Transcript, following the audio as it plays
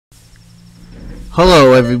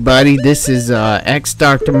Hello everybody, this is X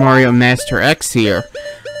Dr. Mario Master X here.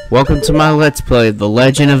 Welcome to my Let's Play, The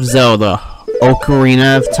Legend of Zelda,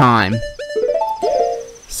 Ocarina of Time.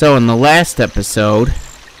 So in the last episode,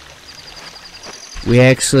 we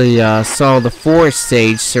actually saw the forest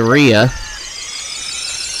sage, Saria.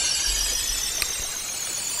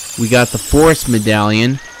 We got the forest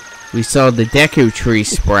medallion. We saw the Deku tree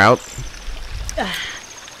sprout.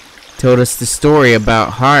 Told us the story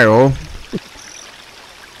about Hyrule.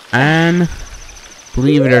 And,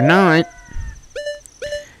 believe it or not,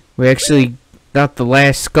 we actually got the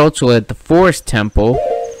last sculpture at the Forest Temple,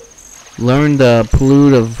 learned the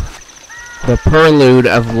Prelude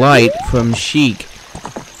of Light from Sheik,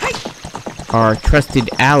 our trusted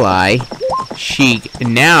ally, Sheik.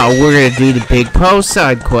 And now we're going to do the big Poes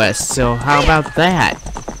side quest, so how about that?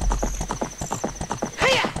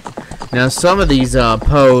 Now some of these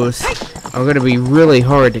Poes are going to be really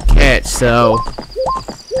hard to catch, so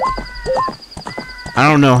I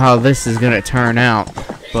don't know how this is gonna turn out,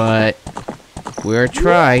 but we're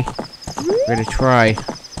gonna try.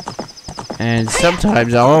 And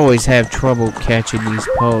sometimes I'll always have trouble catching these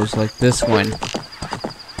Poes, like this one.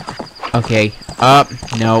 Okay, up,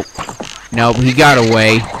 nope, he got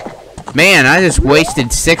away. Man, I just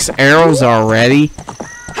wasted 6 arrows already.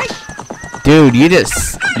 Dude, you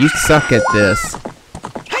suck at this.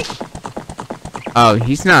 Oh,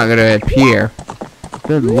 he's not gonna appear.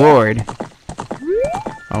 Good lord.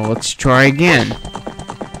 Oh, let's try again.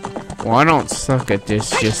 Well, I don't suck at this,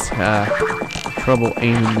 just trouble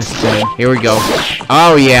aiming this thing. Here we go.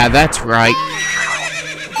 Oh yeah, that's right.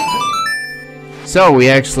 So we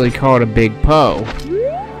actually caught a big Poe.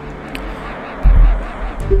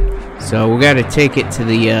 So we gotta take it to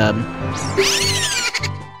the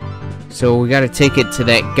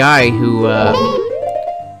that guy who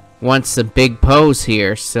wants the big Poes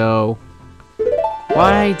here, so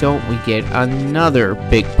why don't we get another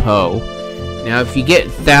big Poe? Now, if you get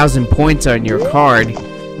 1,000 points on your card,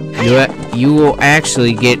 you will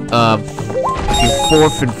actually get your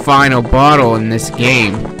 4th and final bottle in this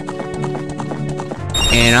game.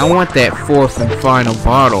 And I want that 4th and final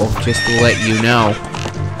bottle, just to let you know.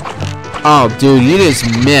 Oh, dude, you just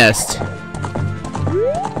missed.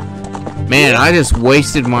 Man, I just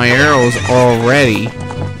wasted my arrows already.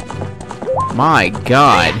 My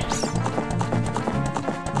god.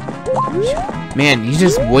 Man, you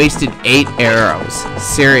just wasted 8 arrows.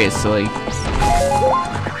 Seriously.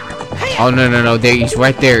 Oh, no. There, he's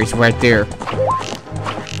right there.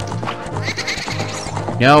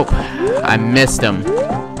 Nope. I missed him.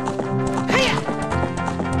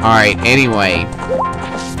 Alright, anyway.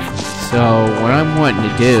 So, what I'm wanting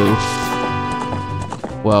to do...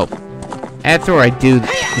 Well, after I do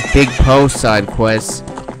the big Poes side quest,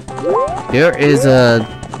 there is a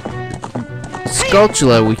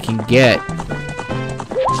sculpture we can get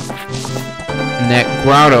in that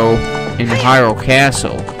grotto in Hyrule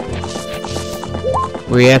Castle,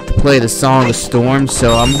 where you have to play the Song of Storms,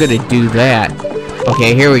 so I'm gonna do that.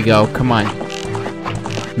 Okay, here we go, come on.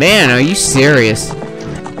 Man, are you serious?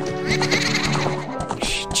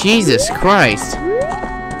 Jesus Christ.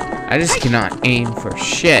 I just cannot aim for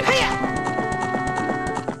shit.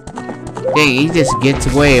 Dang, he just gets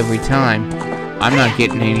away every time. I'm not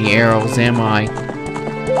getting any arrows, am I?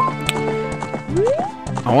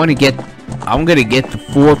 I'm gonna get the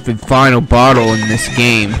 4th and final bottle in this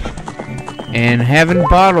game. And having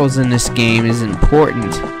bottles in this game is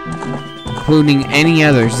important, including any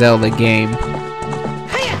other Zelda game.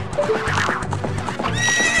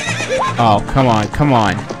 Oh, come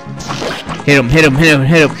on. Hit him.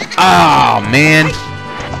 Oh, man.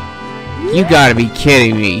 You gotta be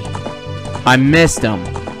kidding me. I missed him.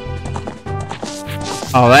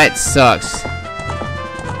 Oh, that sucks.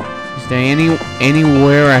 Is there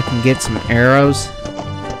anywhere I can get some arrows?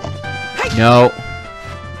 No.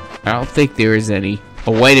 I don't think there is any.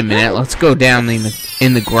 Oh, wait a minute. Let's go down in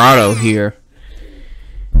the grotto here.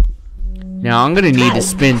 Now, I'm gonna need to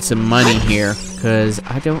spend some money here, because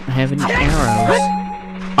I don't have any arrows.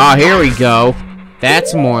 Oh, here we go.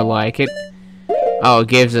 That's more like it. Oh, it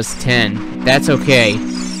gives us 10. That's okay.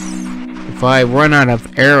 If I run out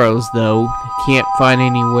of arrows, though, I can't find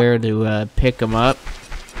anywhere to pick them up.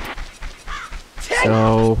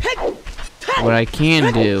 So, what I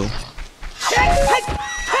can do,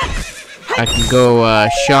 I can go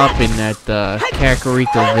shopping at the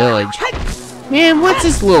Kakariko Village. Man, what's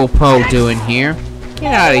this little Poe doing here?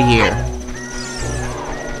 Get out of here.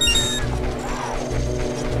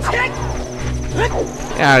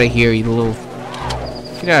 Get out of here,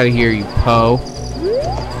 you Poe.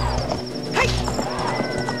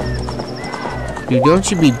 Dude,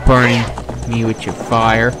 don't you be burning me with your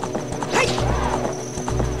fire.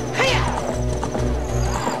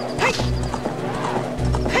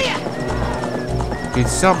 Dude,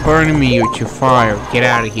 stop burning me with your fire. Get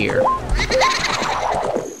out of here.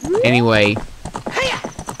 Anyway,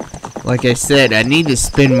 like I said, I need to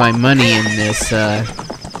spend my money in this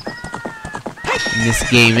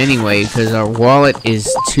game anyway, because our wallet is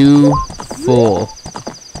too full.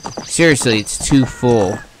 Seriously, it's too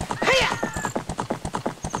full.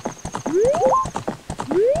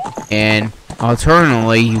 And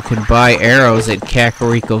alternatively, you can buy arrows at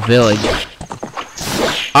Kakariko Village.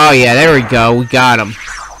 Oh yeah, there we go. We got him.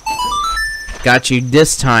 Got you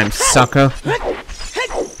this time, sucker.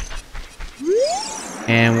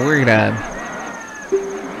 And we're gonna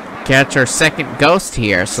catch our second ghost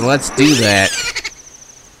here, so let's do that.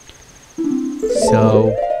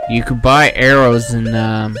 So, you could buy arrows in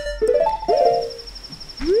the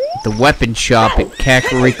weapon shop at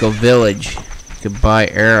Kakariko Village. You could buy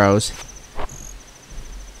arrows.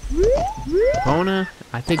 Epona,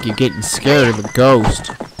 I think you're getting scared of a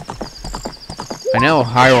ghost. I know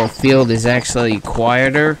Hyrule Field is actually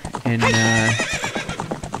quieter in the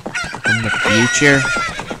future.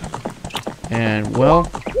 And,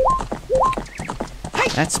 well,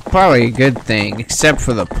 that's probably a good thing, except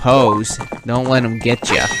for the Poes. Don't let him get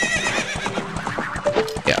ya.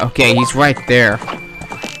 Yeah, okay, he's right there.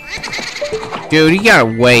 Dude, he got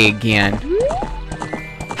away again.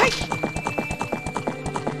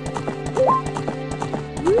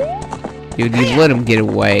 Dude, you let him get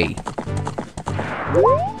away.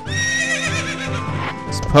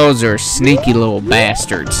 These Poes are sneaky little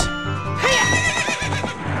bastards.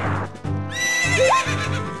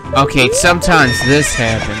 Okay, sometimes this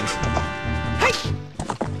happens.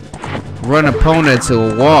 Run Epona to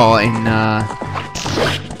a wall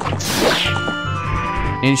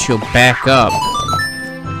and she'll back up.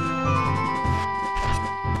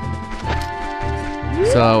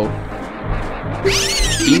 So,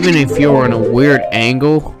 even if you're on a weird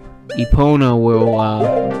angle, Epona will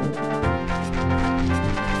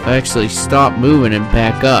actually stop moving and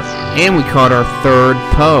back up. And we caught our third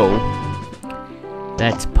Poe.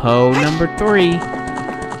 That's Poe number 3.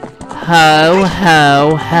 Ho,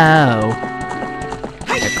 ho, ho.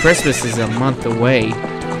 Yeah, Christmas is a month away.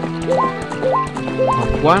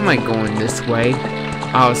 Oh, why am I going this way?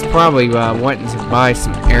 I was probably wanting to buy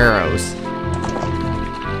some arrows.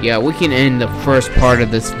 Yeah, we can end the first part of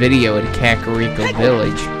this video at Kakariko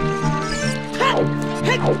Village.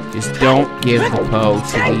 Just don't give the Poe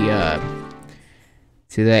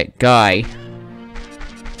to that guy.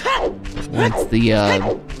 Once the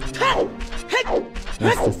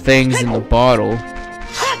thing's in the bottle,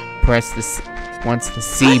 press once the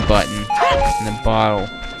C button in the bottle.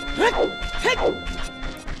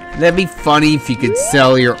 That'd be funny if you could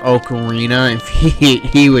sell your Ocarina, if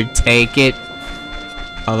he would take it.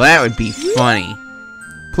 Oh, that would be funny.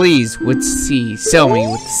 Please, with C, sell me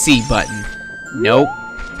with the C button. Nope.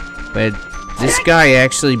 But this guy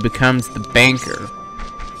actually becomes the banker,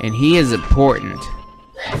 and he is important.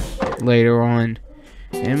 Later on,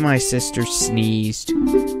 and my sister sneezed.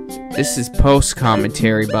 This is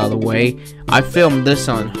post-commentary, by the way. I filmed this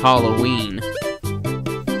on Halloween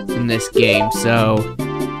in this game, so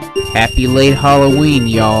happy late Halloween,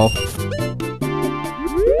 y'all.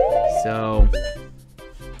 So,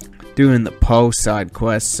 doing the Poe side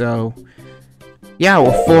quest, so yeah,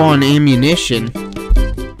 we're full on ammunition.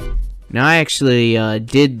 Now, I actually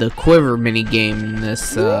did the quiver minigame in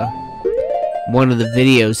this one of the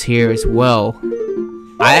videos here as well.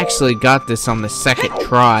 I actually got this on the second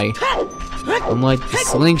try, unlike the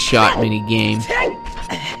slingshot minigame.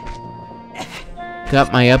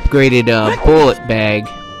 Got my upgraded bullet bag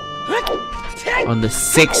on the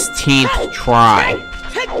 16th try.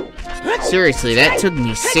 Seriously, that took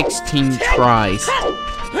me 16 tries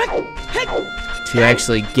to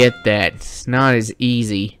actually get that. It's not as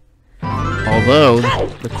easy. Although,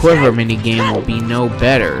 the quiver minigame will be no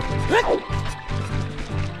better.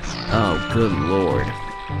 Oh, good lord.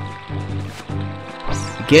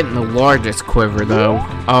 Getting the largest quiver, though.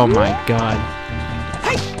 Oh my god.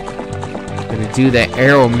 Gonna do that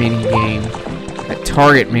arrow minigame. That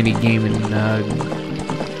target minigame in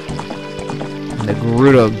the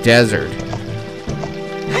Gerudo Desert.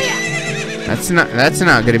 That's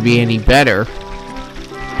not gonna be any better.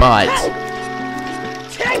 But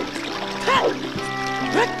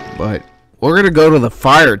we're gonna go to the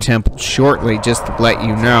Fire Temple shortly, just to let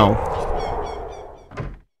you know.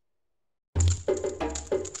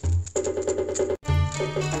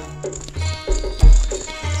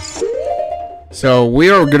 So we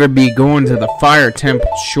are gonna be going to the Fire Temple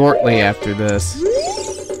shortly after this.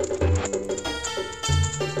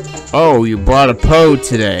 Oh, you brought a Poe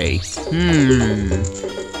today.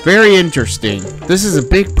 Very interesting. This is a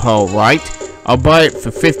big Poe, right? I'll buy it for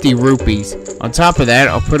 50 rupees. On top of that,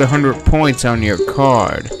 I'll put 100 points on your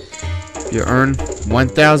card. If you earn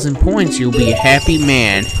 1,000 points, you'll be a happy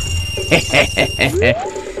man.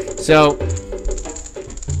 So,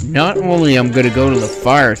 not only I'm gonna go to the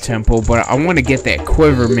fire temple, but I want to get that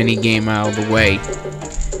quiver minigame out of the way.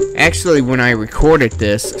 Actually, when I recorded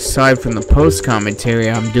this, aside from the post commentary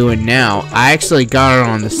I'm doing now, I actually got it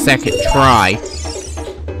on the second try.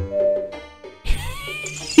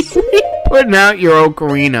 Putting out your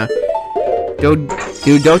Ocarina.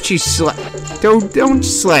 Don't you slap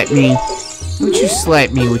me. Don't you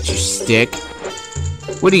slap me with your stick.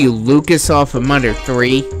 What are you, Lucas off of Mother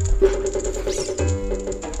 3?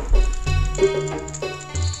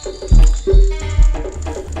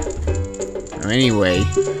 Anyway,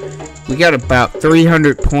 we got about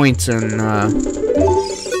 300 points on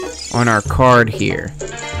our card here.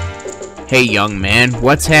 Hey young man,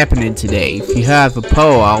 what's happening today? If you have a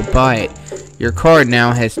Poe, I'll buy it. Your card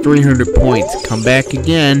now has 300 points. Come back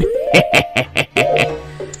again.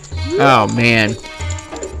 Oh man.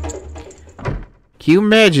 Can you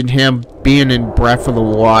imagine him being in Breath of the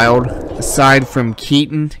Wild? Aside from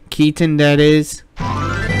Keaton that is.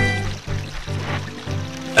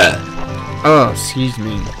 Oh, excuse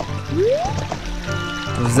me.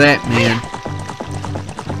 What was that, man?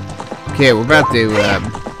 Okay, we're about to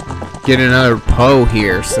get another Poe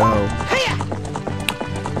here, so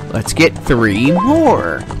let's get 3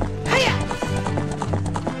 more.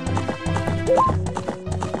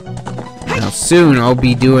 Now soon I'll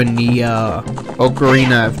be doing the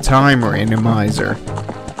Ocarina of Time randomizer.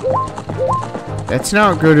 That's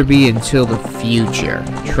not going to be until the future,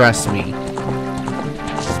 trust me.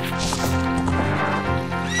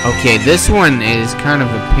 Okay, this one is kind of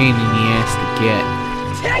a pain in the ass to get.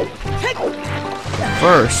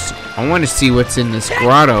 First, I want to see what's in this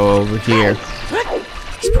grotto over here.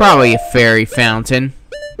 It's probably a fairy fountain.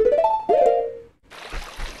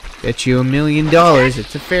 Bet you $1 million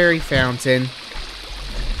it's a fairy fountain.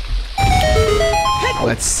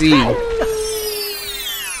 Let's see.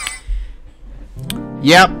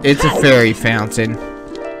 Yep, it's a fairy fountain.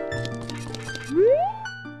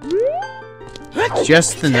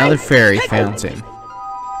 Just another fairy fountain.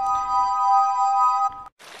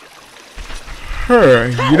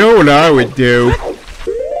 You know what I would do?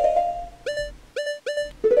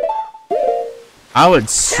 I would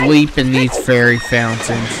sleep in these fairy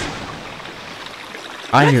fountains.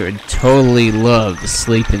 I would totally love to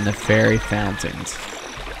sleep in the fairy fountains.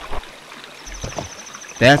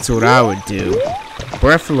 That's what I would do.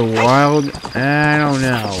 Breath of the Wild? I don't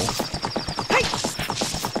know.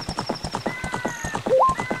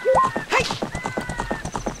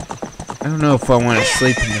 I don't know if I want to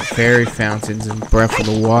sleep in the fairy fountains in Breath of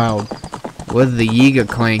the Wild. Whether the Yiga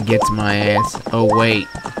clan gets my ass. Oh wait,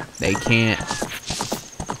 they can't.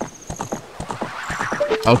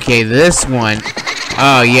 Okay, this one.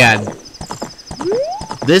 Oh yeah.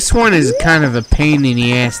 This one is kind of a pain in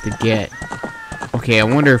the ass to get. Okay, I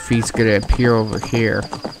wonder if he's gonna appear over here.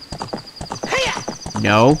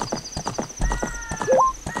 No.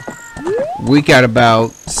 We got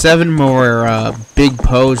about 7 more big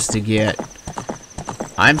Poes to get.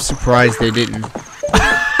 I'm surprised they didn't.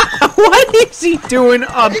 What is he doing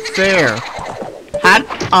up there?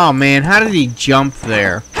 Oh man, how did he jump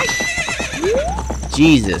there?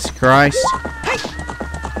 Jesus Christ.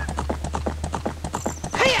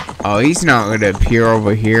 Oh, he's not gonna appear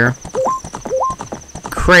over here.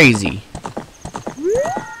 Crazy.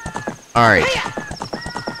 Alright.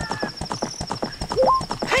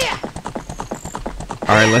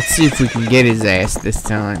 Alright, let's see if we can get his ass this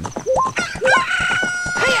time.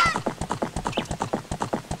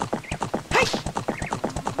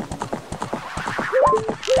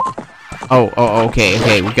 Oh,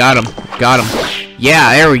 okay, we got him.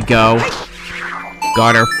 Yeah, there we go.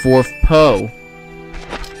 Got our 4th Poe.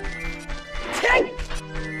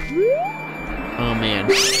 Oh, man.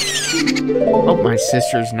 Hope my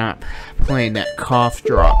sister's not playing that cough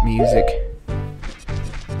drop music.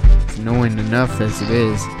 It's annoying enough as it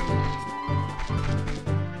is.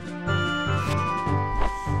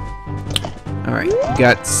 Alright, we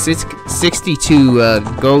got 62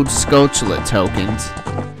 gold Sculptula tokens.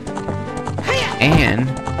 And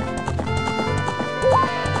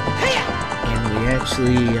we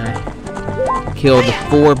actually killed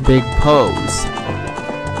 4 big Poes.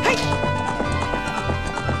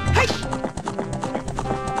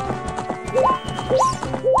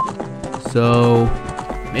 So,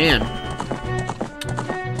 man,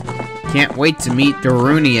 can't wait to meet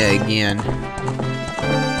Darunia again.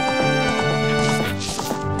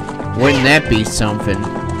 Wouldn't that be something?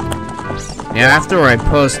 Now, after I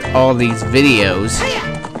post all these videos,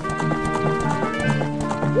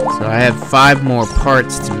 so I have 5 more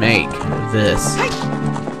parts to make of this.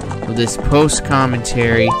 With this post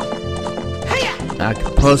commentary, I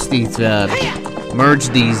can post these, merge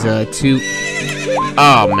these, 2.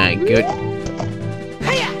 Oh my good.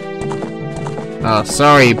 Oh,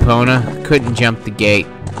 sorry, Epona. Couldn't jump the gate.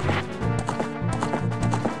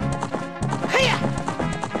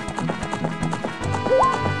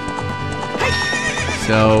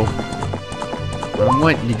 So, what I'm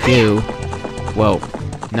wanting to do, well,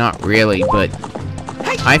 not really, but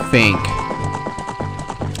I think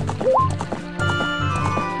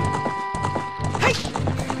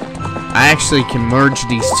I actually can merge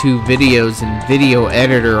these 2 videos in Video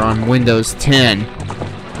Editor on Windows 10.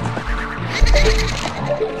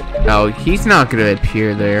 Oh, he's not gonna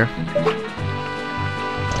appear there.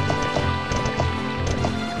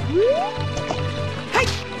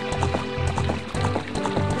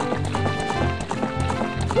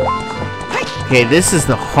 Okay, this is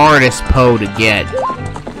the hardest Poe to get.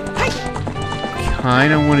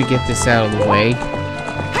 Kinda wanna get this out of the way.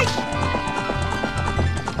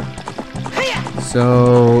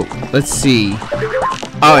 So, let's see.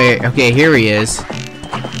 Oh, yeah, okay, here he is.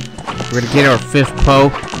 We're gonna get our 5th Poe.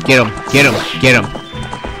 Get him, get him, get him.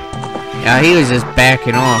 Yeah, he was just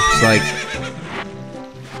backing off.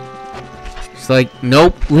 It's like,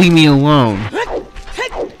 nope, leave me alone.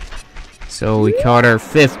 So we caught our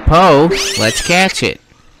 5th Poe. Let's catch it.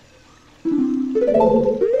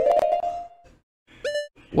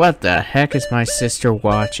 What the heck is my sister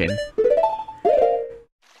watching?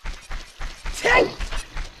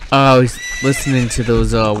 Oh, he's listening to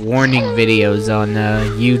those warning videos on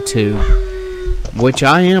YouTube. Which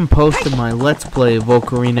I am posting my Let's Play of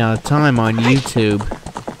Ocarina of Time on YouTube.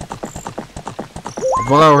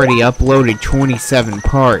 I've already uploaded 27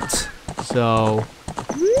 parts. So,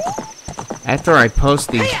 after I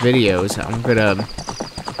post these videos, I'm gonna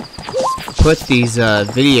put these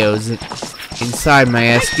videos inside my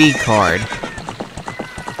SD card.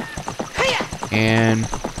 And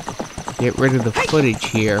get rid of the footage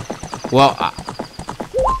here. Well,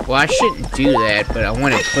 I shouldn't do that, but I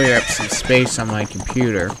want to clear up some space on my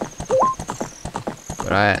computer.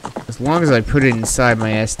 But as long as I put it inside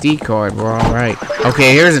my SD card, we're alright.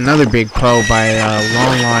 Okay, here's another big Poe by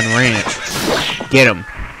Long Lawn Ranch. Get him.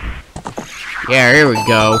 Yeah, here we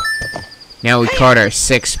go. Now we caught our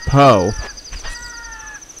 6th Poe.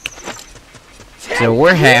 So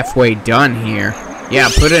we're halfway done here. Yeah,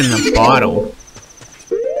 put it in the bottle.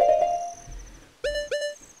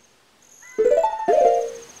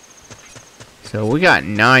 So we got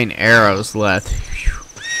 9 arrows left.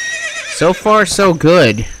 So far, so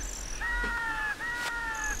good.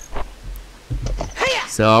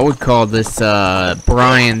 So I would call this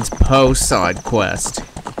Bryan's Poe side quest.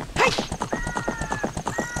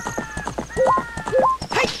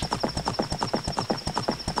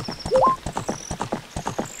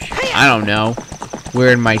 I don't know.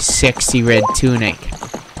 Wearing my sexy red tunic.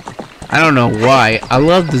 I don't know why. I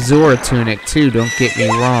love the Zora tunic too, don't get me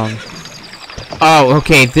wrong. Oh,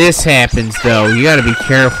 okay, this happens though. You gotta be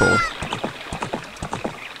careful.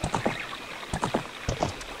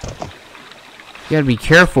 You gotta be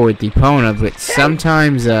careful with the Epona, but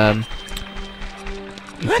sometimes, if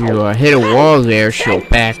you hit a wall there, she'll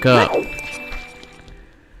back up.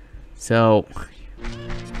 So,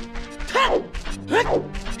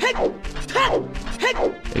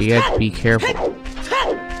 you have to be careful.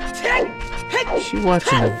 Is she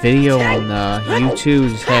watching a video on YouTube?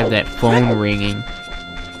 Just have that phone ringing,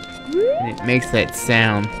 and it makes that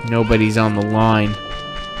sound. Nobody's on the line.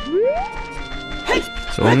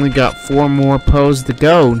 So only got 4 more Poes to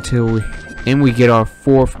go until we get our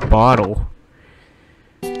 4th bottle.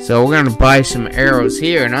 So we're gonna buy some arrows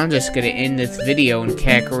here, and I'm just gonna end this video in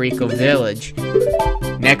Kakariko Village.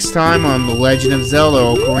 Next time on The Legend of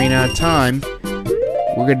Zelda: Ocarina of Time,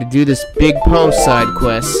 we're gonna do this big Poe side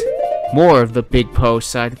quest. More of the big Poe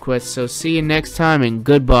side quest. So see you next time, and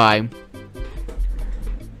goodbye.